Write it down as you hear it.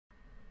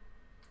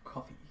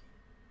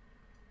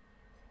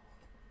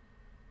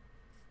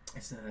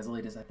It's not as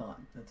late as I thought.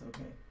 That's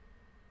okay.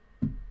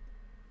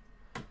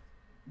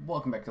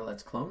 Welcome back to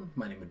Let's Clone.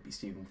 My name would be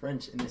Stephen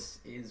French, and this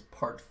is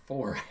part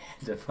 4. I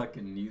had to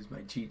fucking use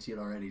my cheat sheet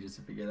already just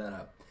to figure that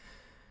out.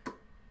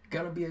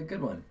 Gonna be a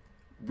good one.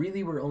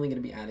 Really, we're only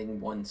going to be adding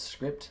one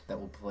script that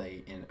will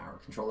play in our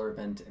controller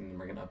event, and then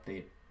we're going to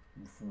update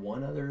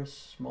one other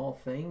small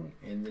thing,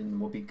 and then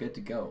we'll be good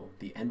to go.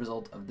 The end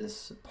result of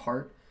this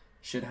part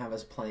should have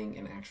us playing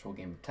an actual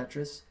game of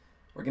Tetris.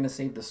 We're going to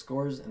save the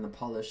scores and the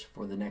polish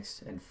for the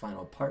next and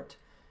final part.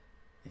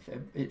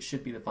 It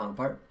should be the final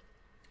part.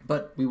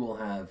 But we will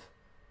have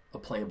a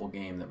playable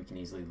game that we can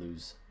easily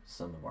lose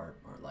some of our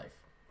life.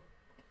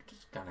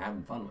 Just kind of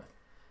having fun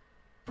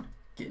with.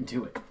 Getting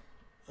to it.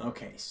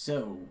 Okay,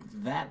 so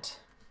that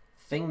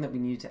thing that we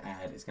need to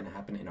add is going to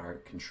happen in our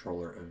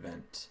controller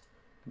event.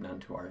 Come down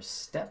to our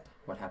step,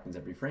 what happens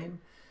every frame.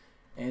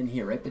 And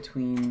here, right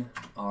between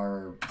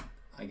our,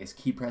 I guess,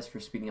 key press for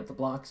speeding up the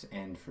blocks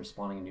and for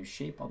spawning a new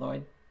shape, although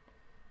I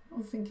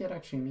don't think it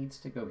actually needs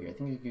to go here. I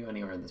think it can go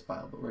anywhere in this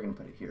file, but we're going to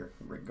put it here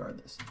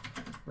regardless.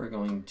 We're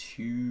going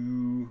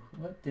to,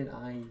 what did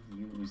I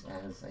use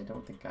as? I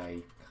don't think I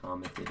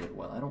commented it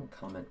well. I don't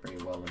comment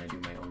very well when I do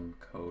my own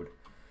code.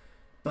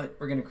 But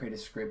we're going to create a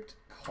script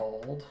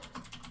called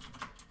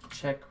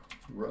check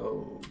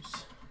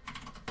rows.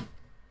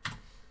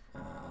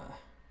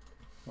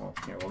 Well,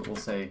 here, we'll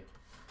say,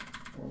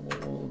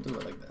 we'll do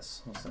it like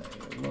this. We'll say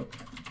look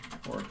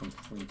for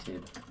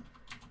completed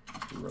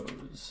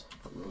rows.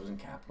 Put rows in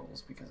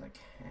capitals because I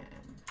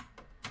can.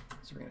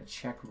 So we're going to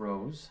check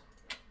rows.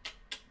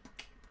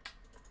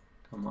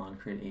 Come on,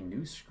 create a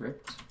new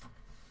script.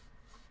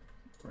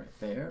 Right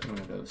there.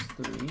 Windows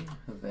 3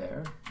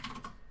 there.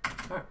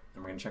 Alright,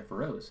 and we're going to check for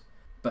rows.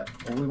 But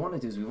what we want to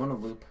do is we want to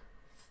loop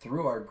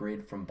through our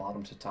grid from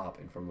bottom to top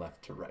and from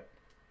left to right.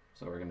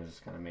 So we're going to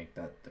just kind of make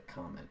that the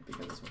comment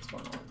because that's what's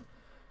going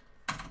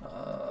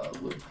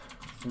on. Loop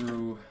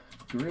through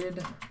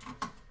grid.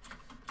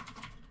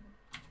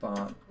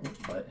 Bot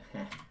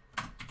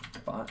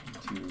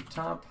to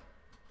top,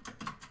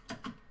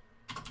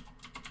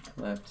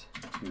 left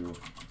to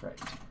right.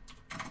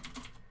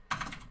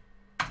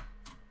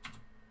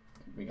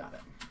 We got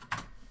it.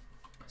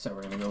 So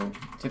we're going to go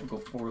typical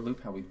for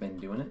loop, how we've been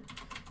doing it.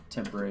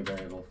 Temporary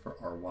variable for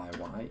our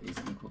yy is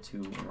equal to,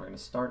 and we're going to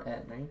start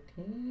at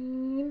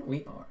 19.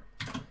 We are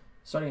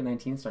starting at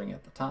 19, starting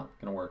at the top.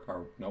 Going to work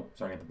our, nope,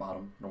 starting at the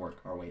bottom. Going to work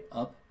our way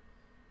up.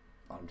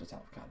 Bottom to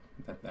top. God,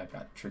 that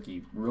got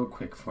tricky real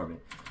quick for me.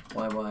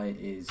 YY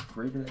is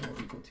greater than or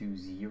equal to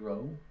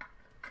 0.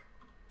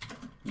 I'm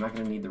not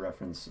going to need the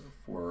reference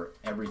for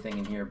everything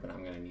in here, but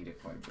I'm going to need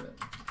it quite a bit.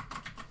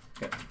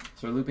 Okay,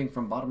 so we're looping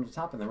from bottom to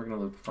top, and then we're going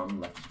to loop from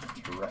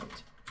left to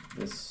right.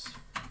 This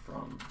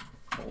from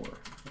 4.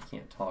 I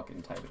can't talk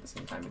and type at the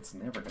same time. It's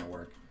never going to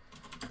work.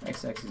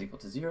 XX is equal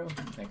to 0.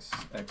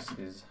 XX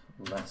is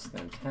less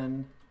than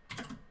 10.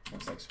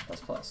 XX plus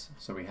plus.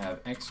 So we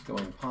have X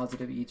going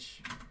positive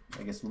each,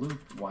 I guess,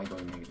 loop, Y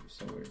going negative.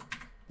 So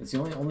that's the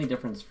only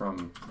difference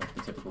from like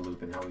the typical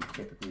loop and how we've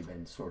typically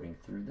been sorting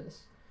through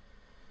this.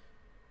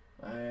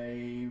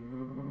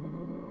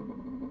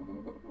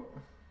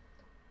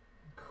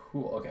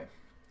 Cool, okay.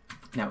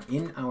 Now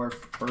in our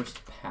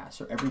first pass,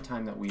 or every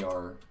time that we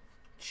are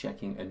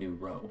checking a new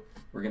row,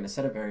 we're going to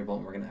set a variable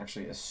and we're going to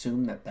actually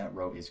assume that that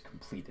row is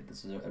completed.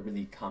 This is a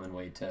really common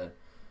way to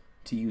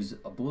use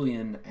a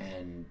Boolean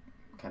and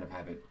kind of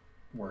have it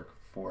work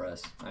for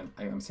us.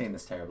 I'm saying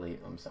this terribly,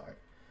 I'm sorry.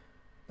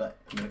 But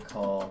I'm going to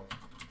call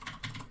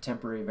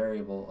temporary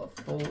variable of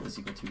full is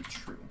equal to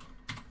true.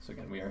 So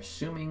again, we are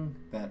assuming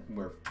that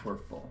we're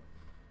full.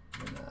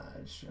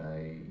 And, should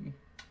I?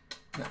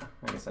 No,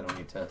 I guess I don't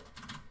need to.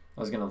 I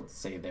was going to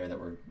say there that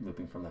we're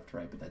looping from left to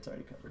right, but that's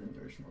already covered in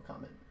the original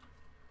comment.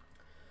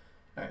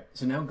 All right,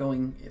 so now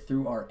going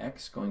through our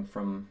X, going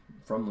from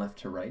left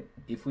to right,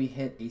 if we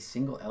hit a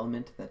single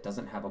element that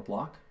doesn't have a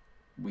block,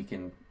 we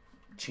can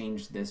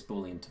change this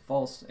Boolean to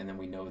false, and then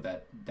we know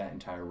that that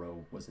entire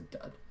row was a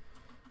dud.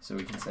 So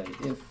we can say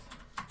if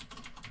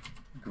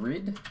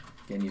grid,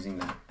 again using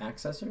that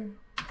accessor,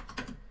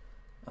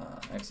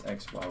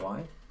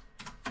 xxyy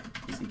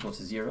is equal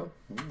to 0.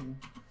 Ooh.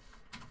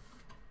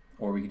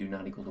 Or we can do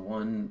not equal to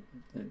 1,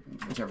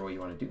 whichever way you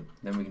want to do.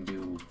 Then we can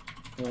do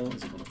full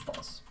is equal to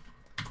false.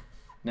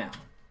 Now,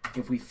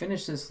 if we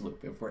finish this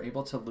loop, if we're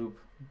able to loop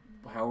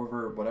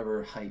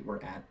whatever height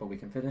we're at, but we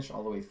can finish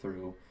all the way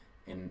through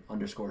and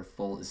underscore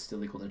full is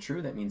still equal to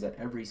true, that means that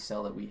every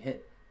cell that we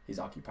hit is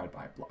occupied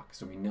by a block.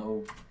 So we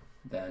know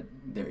that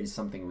there is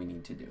something we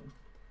need to do.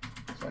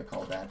 So I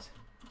call that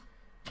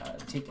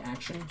take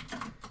action.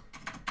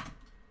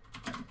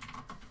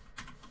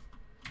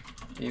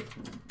 If,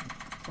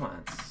 come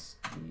on,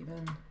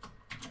 Steven,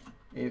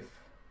 if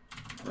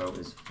row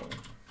is full.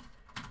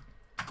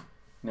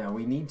 Now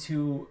we need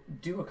to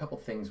do a couple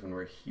things when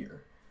we're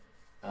here.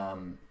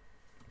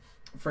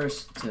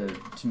 First, to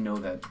know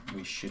that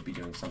we should be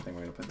doing something,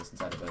 we're going to put this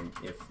inside of an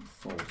if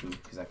full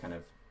loop because that kind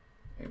of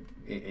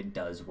it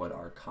does what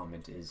our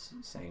comment is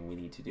saying we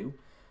need to do.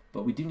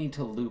 But we do need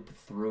to loop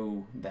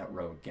through that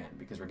row again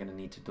because we're going to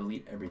need to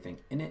delete everything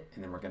in it,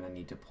 and then we're going to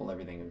need to pull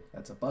everything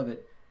that's above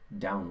it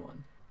down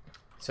one.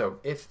 So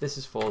if this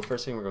is full, the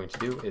first thing we're going to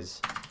do is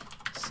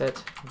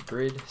set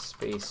grid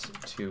space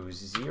to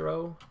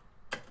 0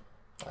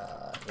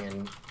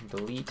 and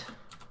delete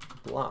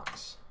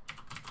blocks.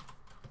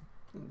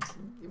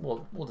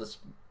 We'll just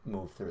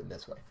move through it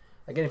this way.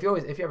 Again, if you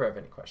ever have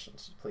any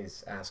questions,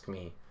 please ask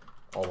me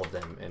all of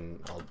them, and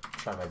I'll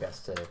try my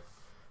best to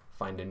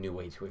find a new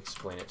way to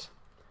explain it.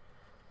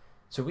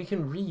 So we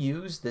can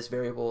reuse this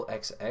variable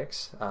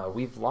xx.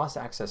 We've lost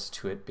access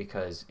to it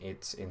because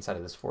it's inside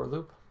of this for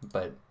loop,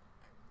 but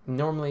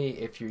normally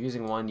if you're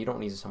using one, you don't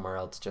need it somewhere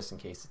else just in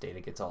case the data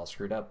gets all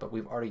screwed up, but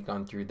we've already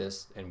gone through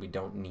this and we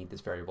don't need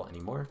this variable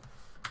anymore.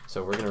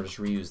 So we're gonna just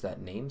reuse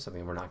that name,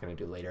 something we're not gonna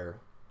do later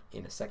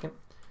in a second,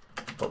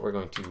 but we're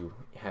going to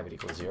have it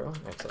equal 0,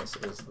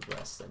 xs is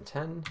less than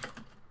 10,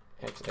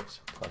 xx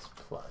plus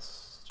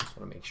plus. Just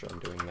wanna make sure I'm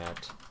doing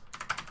that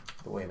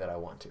the way that I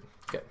want to.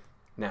 Good.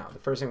 Now, the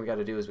first thing we got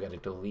to do is we got to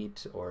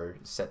delete or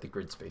set the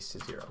grid space to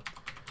 0.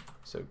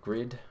 So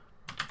grid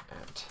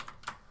at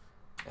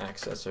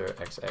accessor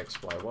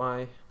xx,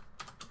 yy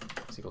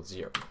is equal to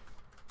 0.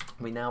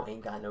 We now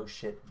ain't got no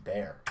shit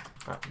there.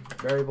 All right,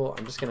 variable,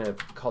 I'm just going to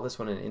call this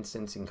one an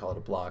instance. You can call it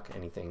a block,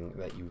 anything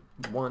that you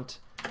want.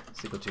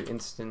 It's equal to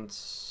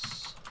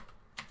instance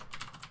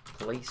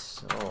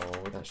place.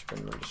 Oh, that should be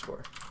an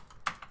underscore.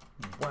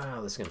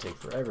 Wow, this is going to take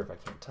forever if I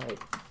can't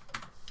type.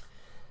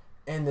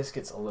 And this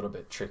gets a little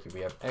bit tricky.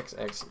 We have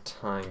xx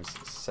times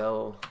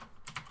cell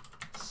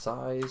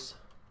size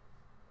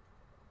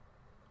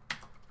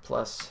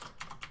plus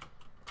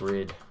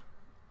grid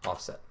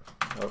offset.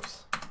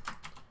 Oops.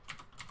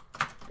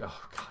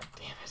 Oh, god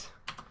damn it.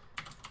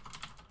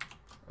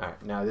 All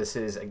right, now this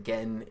is,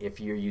 again, if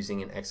you're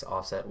using an x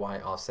offset, y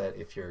offset,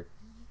 if your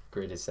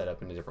grid is set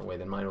up in a different way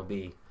than mine will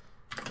be,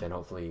 then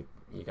hopefully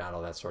you got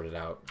all that sorted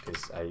out,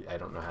 because I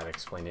don't know how to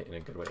explain it in a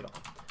good way at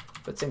all.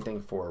 But same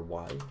thing for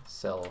y,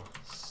 cell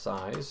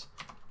size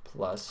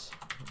plus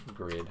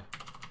grid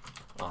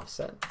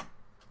offset.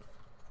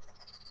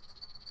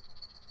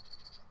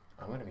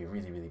 I'm going to be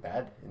really, really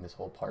bad in this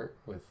whole part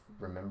with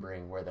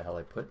remembering where the hell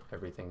I put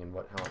everything and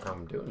how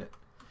I'm doing it.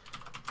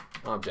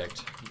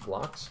 Object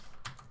blocks.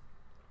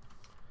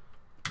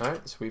 All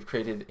right, so we've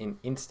created an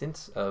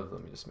instance of,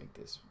 let me just make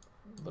this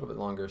a little bit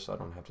longer so I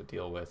don't have to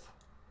deal with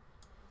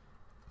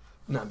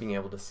not being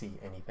able to see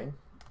anything.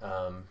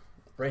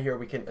 Right here,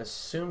 we can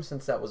assume,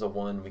 since that was a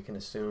 1, we can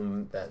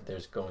assume that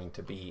there's going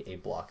to be a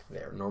block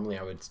there. Normally,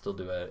 I would still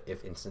do a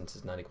if instance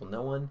is not equal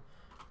no one,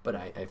 but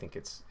I think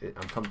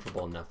I'm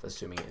comfortable enough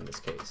assuming it in this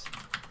case.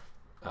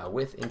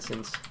 With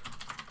instance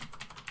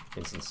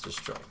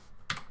destroy.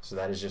 So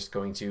that is just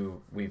going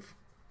to, we've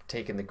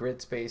taken the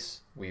grid space,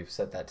 we've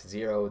set that to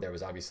 0. There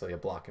was obviously a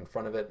block in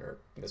front of it, or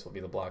this will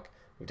be the block.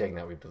 We've taken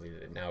that, we've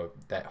deleted it. Now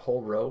that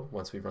whole row,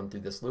 once we run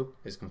through this loop,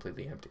 is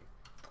completely empty.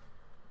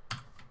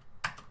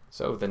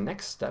 So the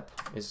next step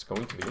is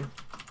going to be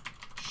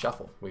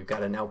shuffle. We've got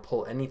to now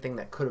pull anything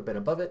that could have been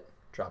above it,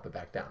 drop it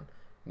back down.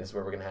 And this is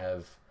where we're going to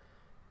have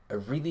a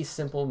really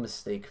simple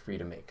mistake for you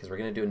to make, because we're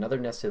going to do another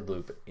nested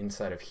loop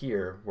inside of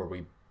here where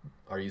we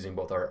are using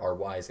both our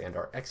y's and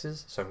our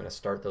x's. So I'm going to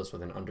start those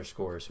with an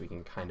underscore so we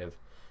can kind of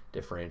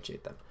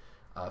differentiate them.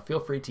 Feel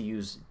free to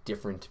use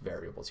different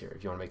variables here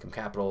if you want to make them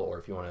capital, or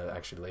if you want to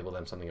actually label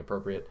them something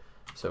appropriate.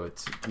 So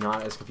it's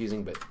not as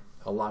confusing, but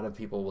a lot of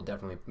people will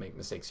definitely make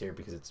mistakes here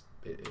because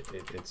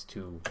it's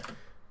too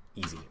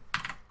easy.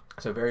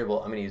 So variable,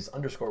 I'm going to use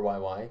underscore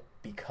yy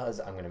because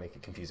I'm going to make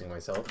it confusing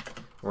myself.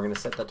 We're going to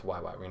set that to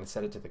yy. We're going to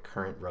set it to the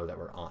current row that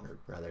we're on, or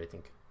rather, I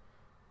think,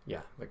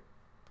 yeah, the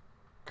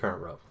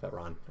current row that we're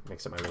on. It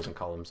makes up my rows and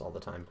columns all the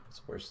time.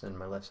 It's worse than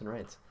my lefts and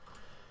rights.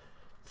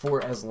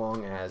 For as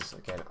long as,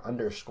 again,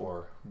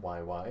 underscore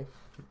yy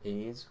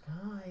is,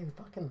 I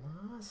fucking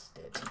lost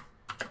it,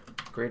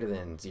 greater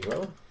than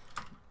 0.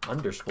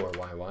 Underscore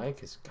yy,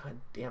 because god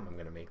damn, I'm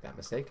going to make that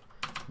mistake,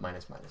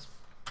 minus minus.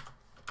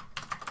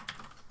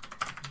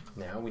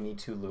 Now we need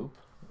to loop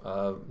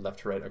left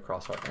to right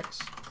across our x.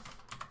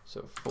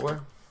 So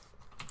for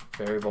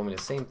variable, I'm going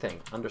to do the same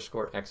thing,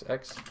 underscore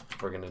xx,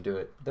 we're going to do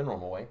it the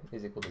normal way,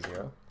 is equal to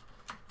 0.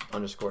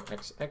 Underscore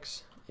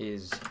xx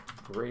is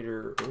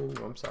greater,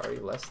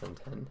 less than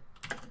 10.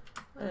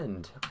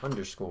 And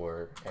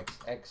underscore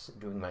xx,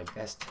 doing my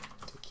best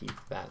to keep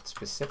that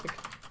specific.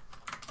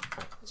 All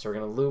right, so we're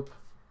going to loop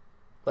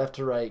left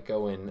to right,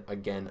 going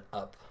again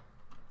up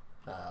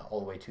all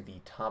the way to the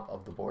top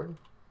of the board.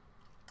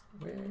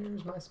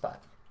 Where's my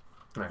spot?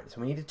 All right, so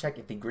we need to check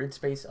if the grid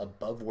space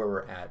above where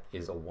we're at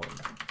is a 1.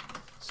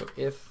 So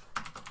if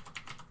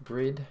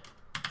grid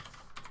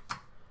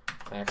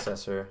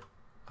accessor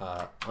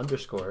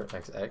underscore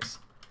xx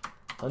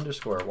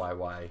underscore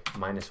yy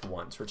minus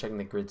 1. So we're checking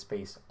the grid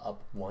space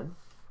up 1.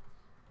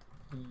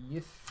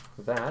 If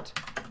that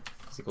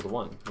is equal to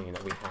 1, meaning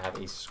that we have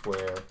a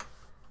square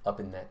up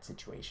in that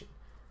situation.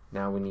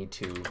 Now we need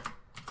to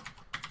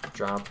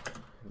drop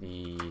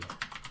the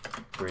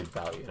grid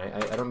value.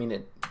 And I don't mean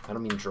it I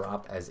don't mean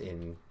drop as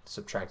in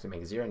subtract and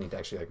make it 0. I need to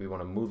actually, like, we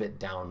want to move it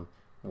down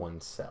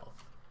one cell.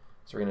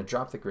 So we're going to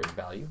drop the grid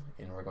value,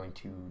 and we're going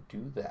to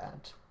do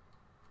that.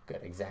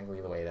 Good, exactly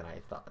the way that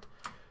I thought.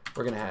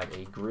 We're going to have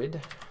a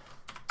grid,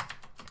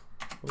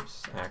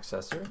 oops,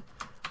 accessor,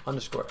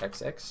 underscore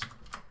XX,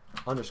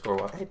 underscore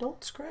Y. Hey,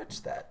 don't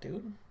scratch that,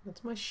 dude.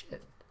 That's my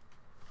shit.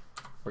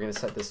 We're going to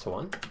set this to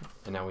 1,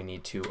 and now we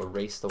need to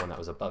erase the one that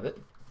was above it.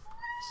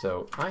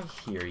 So I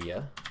hear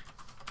ya,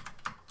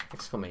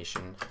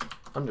 exclamation,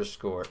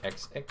 underscore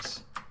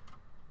XX,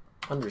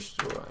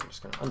 underscore, I'm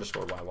just going to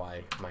underscore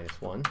YY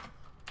minus 1.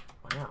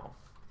 Wow,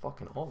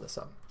 fucking all this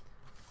up.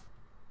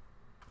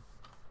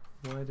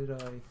 Why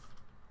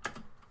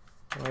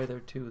are there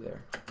 2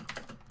 there?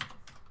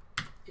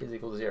 Is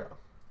equal to 0.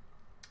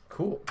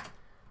 Cool.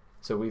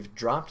 So we've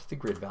dropped the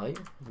grid value.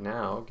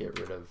 Now get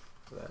rid of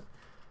that.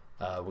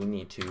 We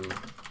need to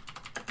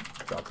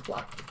drop the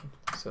block.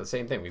 So the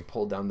same thing, we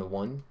pulled down the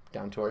 1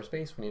 down to our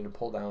space. We need to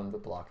pull down the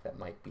block that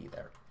might be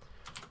there.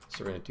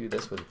 So we're going to do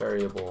this with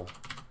variable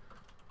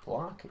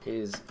block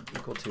is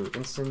equal to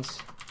instance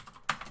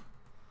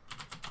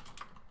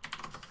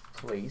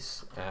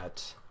place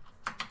at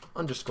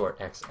underscore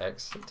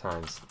XX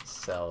times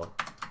cell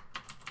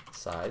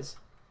size,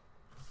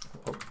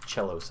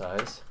 cello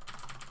size.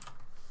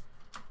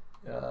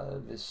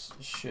 This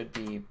should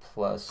be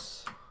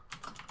plus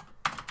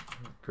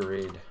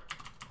grid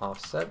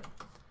offset,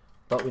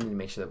 but we need to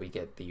make sure that we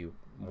get the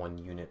 1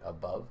 unit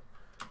above.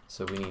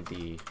 So we need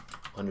the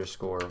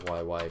underscore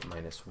YY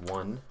minus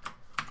 1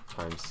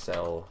 times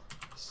cell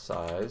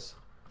size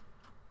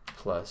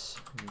plus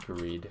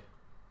grid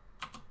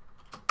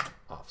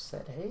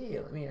offset. Hey,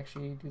 let me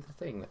actually do the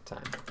thing that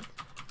time.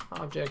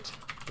 Object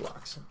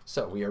blocks.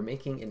 So we are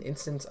making an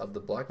instance of the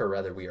block, or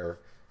rather we are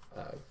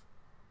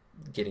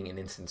getting an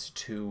instance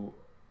to,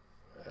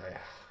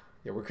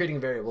 yeah, we're creating a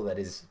variable that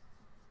is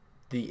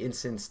the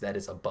instance that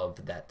is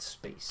above that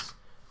space.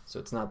 So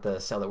it's not the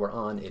cell that we're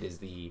on, it is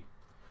the,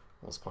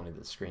 almost pointed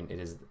to the screen, it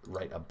is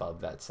right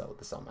above that cell with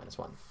the cell minus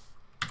 1.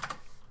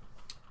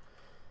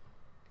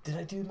 Did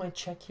I do my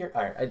check here?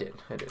 All right, I did.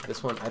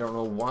 This one, I don't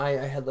know why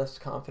I had less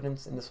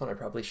confidence in this one. I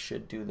probably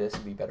should do this.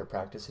 It'd be better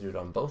practice to do it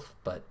on both,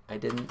 but I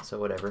didn't, so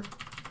whatever.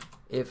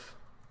 If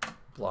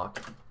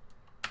block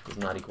does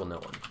not equal no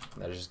one.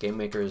 That is just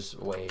GameMaker's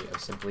way of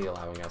simply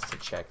allowing us to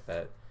check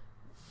that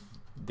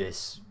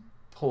this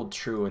hold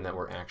true and that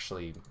we're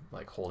actually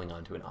like holding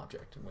on to an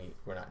object, and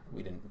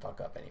we didn't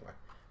fuck up anywhere.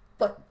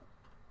 But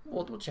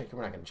we'll check it.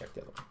 We're not going to check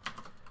the other one.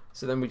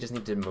 So then we just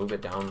need to move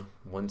it down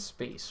 1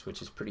 space,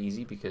 which is pretty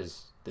easy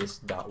because this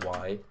dot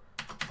y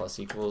plus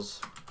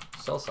equals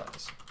cell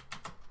size.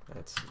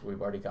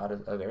 We've already got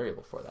a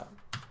variable for that.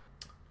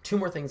 2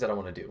 more things that I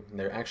want to do.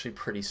 They're actually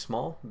pretty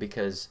small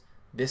because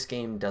this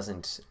game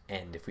doesn't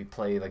end. If we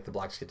play like the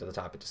blocks get to the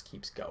top, it just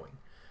keeps going.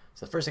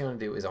 So the first thing I want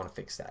to do is I want to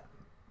fix that.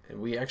 And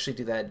we actually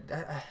do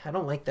that. I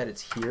don't like that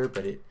it's here,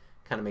 but it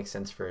kind of makes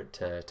sense for it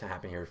to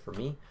happen here for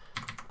me.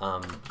 We're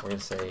going to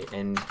say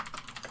end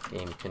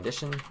game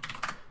condition.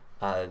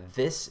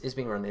 This is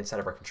being run inside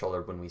of our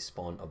controller when we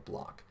spawn a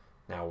block.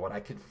 Now, what I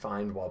could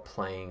find while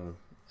playing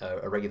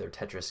a regular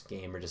Tetris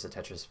game or just a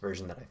Tetris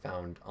version that I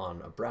found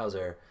on a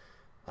browser,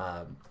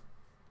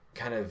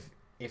 kind of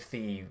if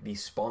the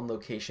spawn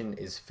location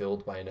is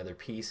filled by another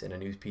piece and a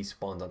new piece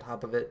spawns on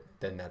top of it,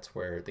 then that's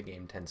where the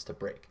game tends to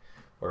break.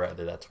 Or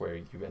rather, that's where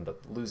you end up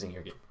losing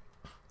your game.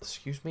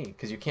 Excuse me,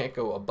 because you can't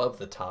go above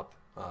the top,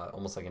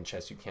 almost like in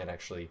chess, you can't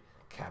actually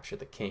capture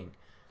the king.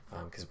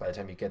 Because by the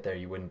time you get there,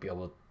 you wouldn't be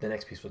able to, the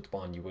next piece would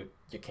spawn, you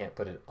can't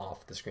put it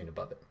off the screen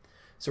above it.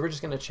 So we're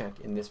just going to check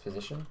in this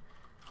position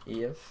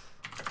if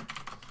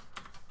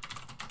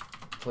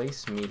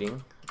place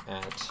meeting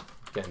at,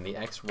 again, the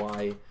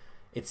XY,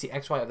 it's the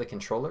XY of the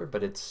controller,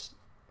 but it's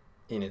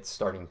in its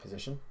starting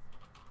position.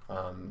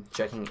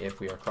 Checking if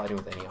we are colliding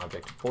with any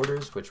object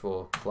borders, which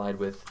will collide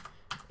with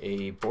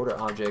a border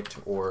object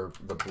or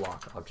the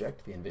block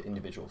object, the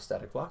individual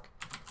static block.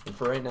 And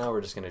for right now,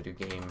 we're just going to do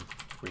game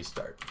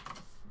restart.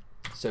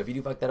 So if you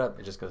do fuck that up,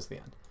 it just goes to the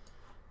end.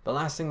 The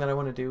last thing that I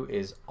want to do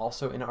is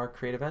also in our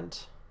create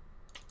event,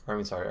 or I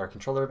mean, sorry, our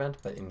controller event,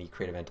 but in the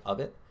create event of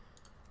it.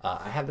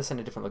 I have this in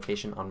a different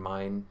location on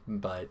mine,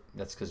 but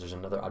that's because there's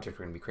another object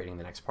we're going to be creating in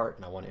the next part,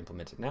 and I want to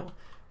implement it now.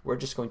 We're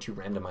just going to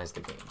randomize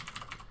the game.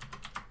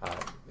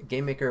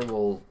 GameMaker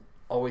will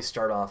always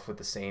start off with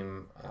the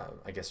same,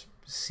 I guess,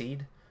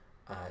 seed.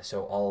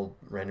 So all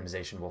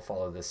randomization will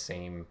follow the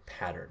same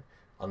pattern,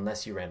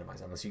 unless you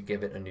randomize, unless you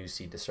give it a new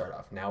seed to start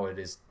off. Now it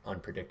is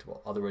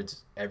unpredictable. In other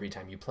words, every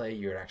time you play,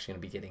 you're actually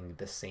going to be getting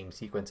the same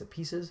sequence of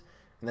pieces,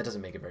 and that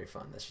doesn't make it very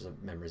fun. That's just a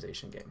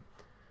memorization game.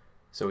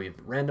 So we've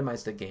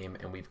randomized the game,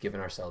 and we've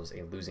given ourselves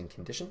a losing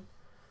condition.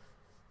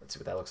 Let's see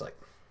what that looks like.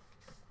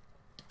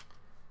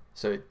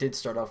 So it did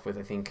start off with,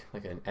 I think,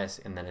 like an S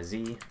and then a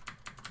Z.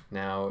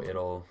 Now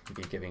it'll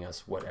be giving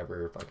us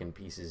whatever fucking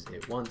pieces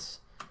it wants.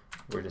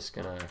 We're just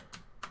going to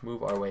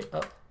move our way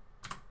up.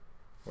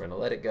 We're going to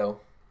let it go.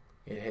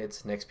 It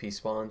hits, next piece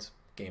spawns,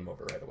 game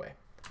over right away.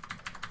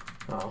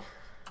 Oh,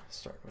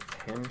 starting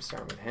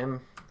with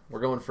him, We're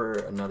going for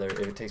another. If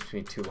it takes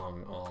me too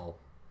long, I'll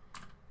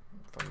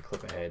fucking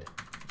clip ahead.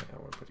 I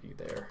want to put you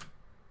there,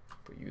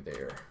 put you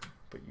there,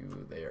 put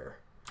you there,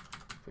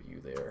 put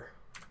you there,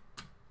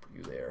 put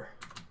you there,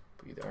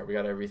 put you there. All right, we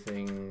got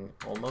everything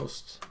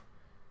almost.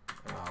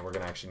 We're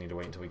gonna actually need to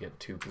wait until we get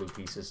 2 blue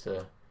pieces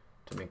to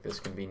make this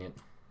convenient.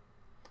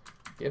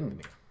 Give them to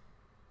me.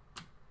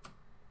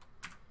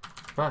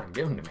 Come on,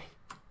 give them to me.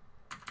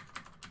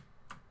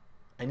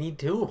 I need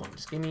 2 of them.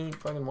 Just give me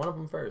fucking 1 of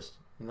them first,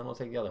 and then I'll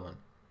take the other one.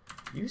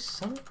 You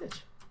son of a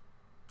bitch.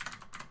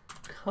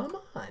 Come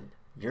on.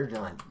 You're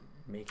done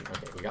making...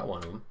 Okay, we got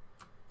 1 of them.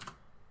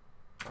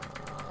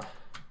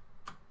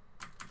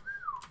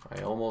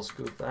 I almost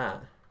goofed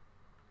that.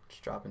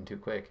 Just dropping too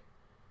quick.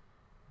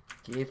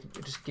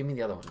 Just give me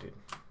the other one, dude.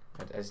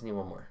 I just need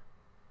 1 more.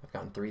 I've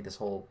gotten 3 this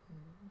whole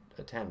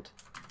attempt.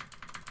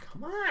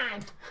 Come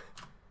on!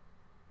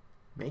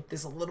 Make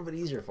this a little bit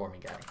easier for me,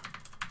 guy.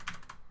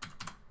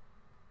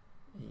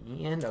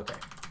 And okay.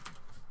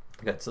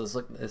 Good, so let's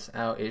look this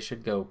out. It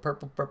should go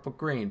purple, purple,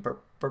 green,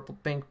 purple,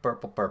 pink,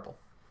 purple, purple.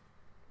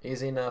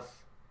 Easy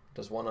enough.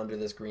 Just 1 under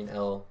this green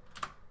L.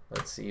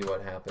 Let's see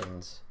what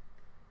happens.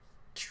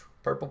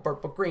 Purple,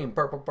 purple, green,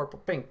 purple, purple,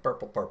 pink,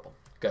 purple, purple.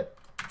 Good.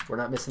 We're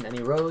not missing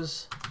any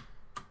rows.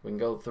 We can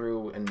go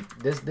through, and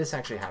this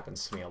actually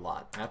happens to me a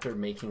lot. After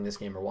making this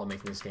game, or while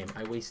making this game,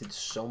 I wasted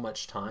so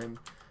much time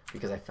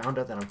because I found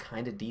out that I'm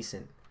kind of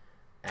decent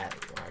at,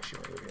 well, actually,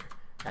 right over here,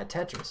 at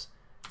Tetris.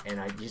 And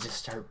you just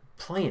start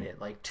playing it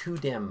like too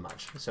damn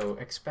much. So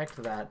expect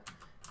that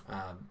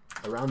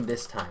around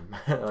this time,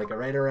 like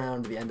right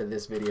around the end of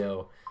this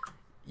video,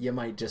 you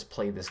might just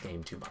play this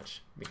game too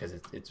much because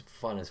it's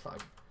fun as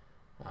fuck.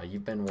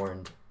 You've been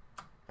warned.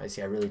 I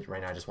see. I really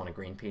right now I just want a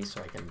green piece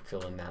so I can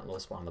fill in that little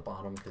spot on the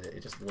bottom because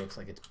it just looks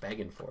like it's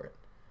begging for it.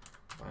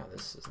 Wow,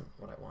 this isn't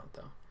what I want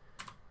though.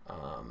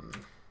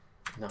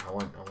 No, I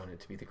want it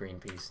to be the green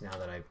piece. Now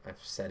that I've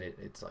said it,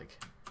 it's like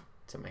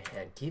it's in my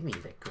head. Give me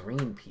the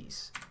green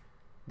piece.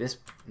 This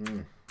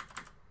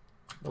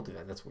we'll do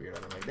that. That's weird.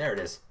 I'm like, there it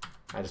is.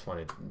 I just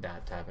wanted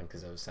that to happen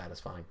because it was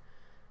satisfying.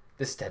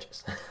 This is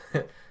Tetris.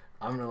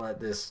 I'm gonna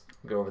let this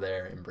go over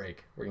there and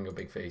break. We're gonna go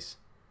big face.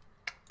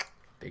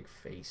 Big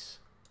face.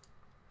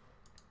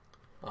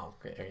 Oh,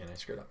 okay. Again, I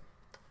screwed up.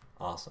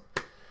 Awesome.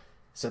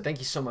 So thank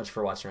you so much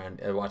for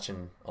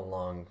watching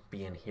along,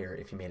 being here.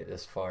 If you made it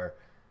this far,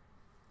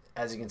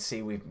 as you can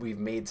see, we've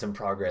made some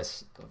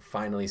progress.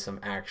 Finally, some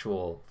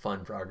actual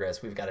fun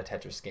progress. We've got a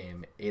Tetris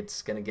game.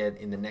 It's gonna get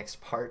in the next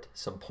part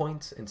some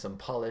points and some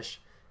polish,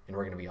 and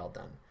we're gonna be all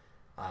done.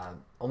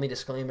 Only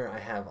disclaimer I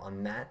have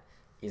on that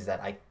is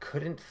that I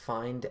couldn't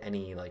find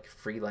any like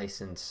free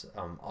license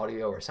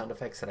audio or sound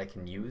effects that I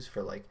can use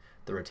for like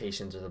the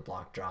rotations or the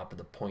block drop or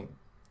the point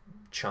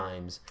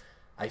chimes.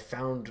 I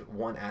found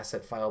 1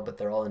 asset file, but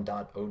they're all in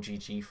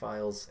 .ogg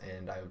files,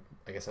 and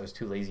I guess I was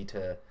too lazy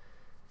to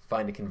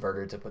find a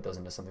converter to put those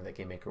into something that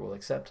GameMaker will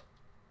accept.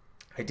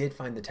 I did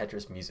find the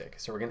Tetris music,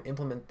 so we're going to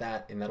implement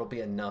that, and that'll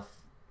be enough,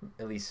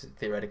 at least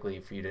theoretically,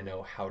 for you to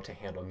know how to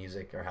handle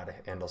music or how to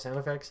handle sound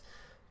effects.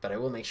 But I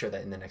will make sure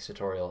that in the next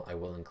tutorial I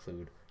will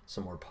include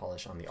some more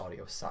polish on the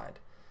audio side.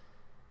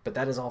 But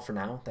that is all for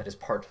now. That is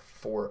part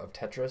 4 of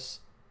Tetris.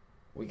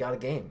 We got a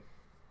game.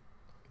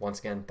 Once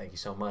again, thank you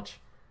so much.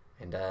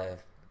 And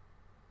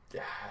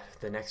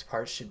the next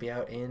part should be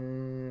out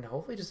in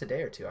hopefully just a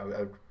day or 2.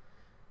 I'm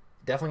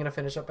definitely going to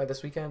finish up by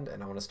this weekend,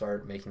 and I want to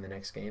start making the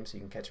next game, so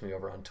you can catch me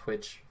over on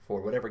Twitch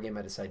for whatever game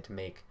I decide to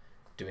make,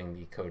 doing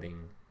the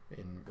coding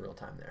in real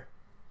time there.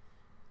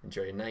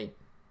 Enjoy your night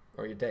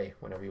or your day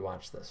whenever you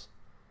watch this.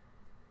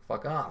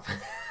 Fuck off.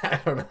 I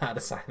don't know how to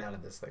sign out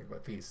of this thing,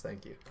 but peace.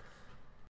 Thank you.